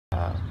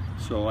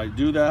So I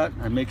do that.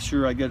 I make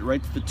sure I get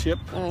right to the tip.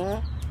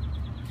 I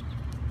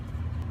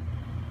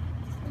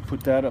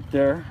put that up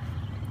there.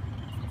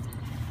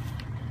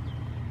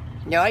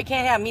 No, you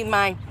can't have me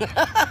mine.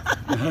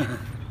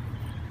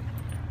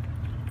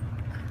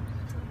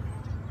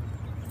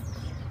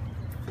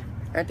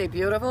 Aren't they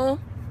beautiful?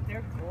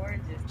 They're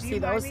gorgeous. See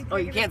those? Oh,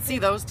 you can't see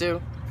those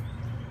two.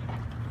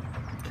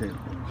 Okay,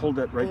 hold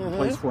that right in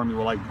place for me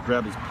while I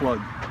grab his plug.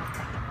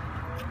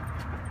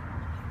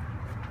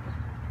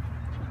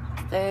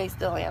 Stay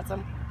still,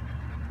 handsome.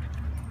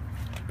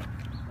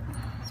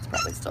 It's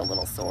probably still a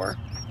little sore.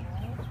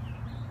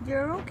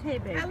 You're okay,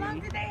 baby. How long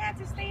did they have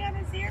to stay on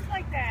his ears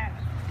like that?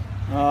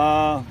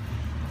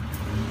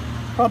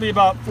 Probably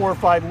about 4 or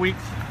 5 weeks.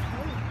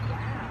 Oh,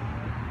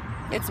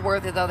 wow. It's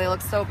worth it though, they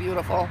look so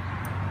beautiful.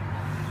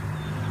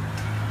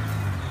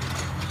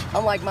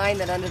 Unlike mine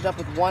that ended up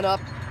with one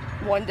up,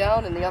 one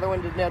down, and the other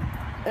one didn't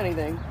have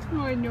anything.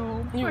 Oh, I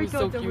know. He was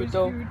so cute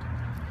though.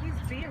 He's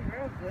being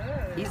real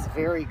good. He's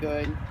very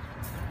good.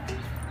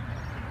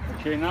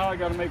 Okay, now I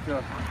gotta make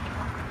a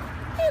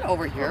Get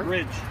over here.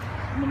 bridge.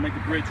 I'm gonna make a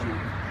bridge now.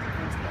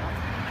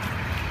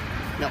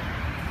 No.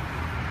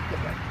 Get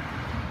right.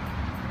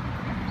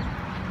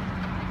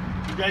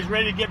 You guys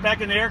ready to get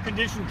back in the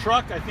air-conditioned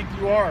truck? I think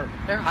you are.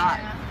 They're hot.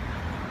 Yeah.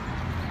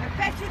 I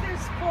bet you they're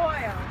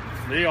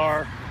spoiled. They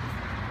are.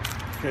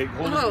 Okay,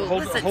 hold, Whoa,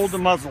 hold, listen. hold the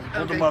muzzle.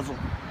 Hold the Okay. muzzle.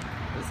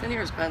 Listen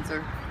here,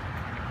 Spencer.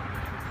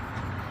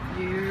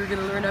 You're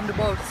gonna learn on the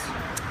boats.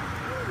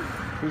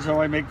 Here's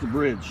how I make the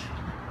bridge.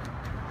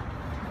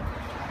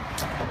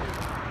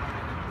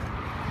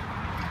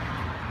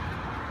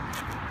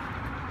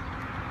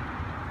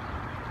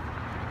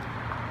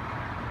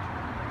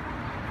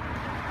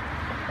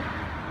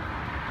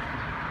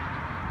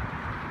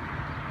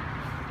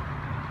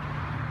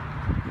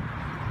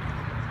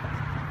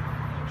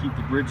 Keep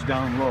the bridge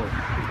down low.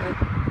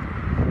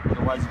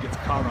 Otherwise it gets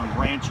caught on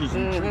branches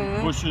and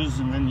tree bushes,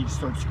 and then you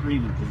start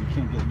screaming because you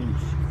can't get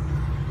loose.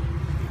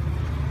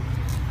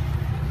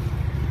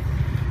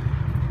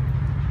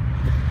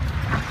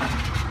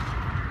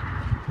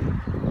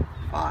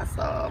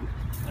 Awesome.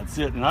 That's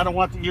it. And I don't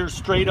want the ears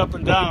straight up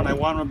and down. I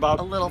want them about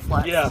A little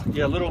flex. Yeah,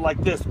 a little like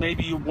this.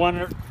 Maybe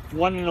 1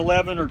 and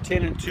 11 or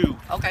 10 and 2.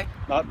 Okay.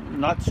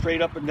 Not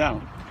straight up and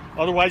down.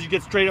 Otherwise, you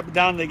get straight up and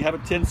down, they have a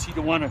tendency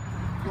to want to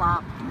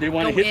Flop. They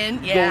want to Go hit,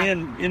 in, yeah. go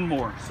in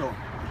more. So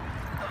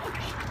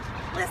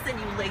Listen,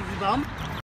 you lazy bum.